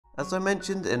As I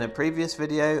mentioned in a previous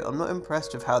video, I'm not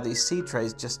impressed with how these seed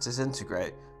trays just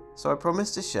disintegrate, so I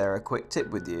promised to share a quick tip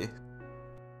with you.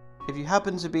 If you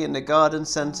happen to be in the garden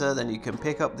centre, then you can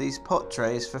pick up these pot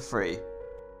trays for free.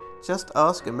 Just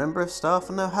ask a member of staff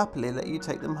and they'll happily let you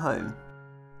take them home.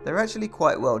 They're actually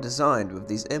quite well designed with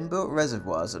these inbuilt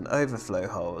reservoirs and overflow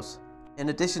holes. In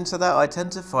addition to that, I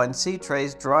tend to find seed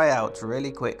trays dry out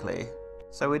really quickly,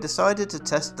 so we decided to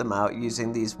test them out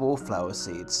using these wallflower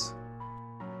seeds.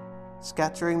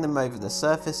 Scattering them over the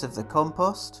surface of the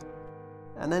compost,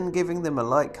 and then giving them a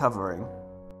light covering.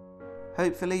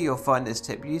 Hopefully you'll find this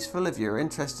tip useful if you're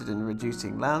interested in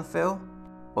reducing landfill,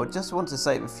 or just want to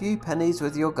save a few pennies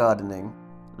with your gardening.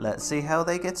 Let's see how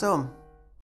they get on.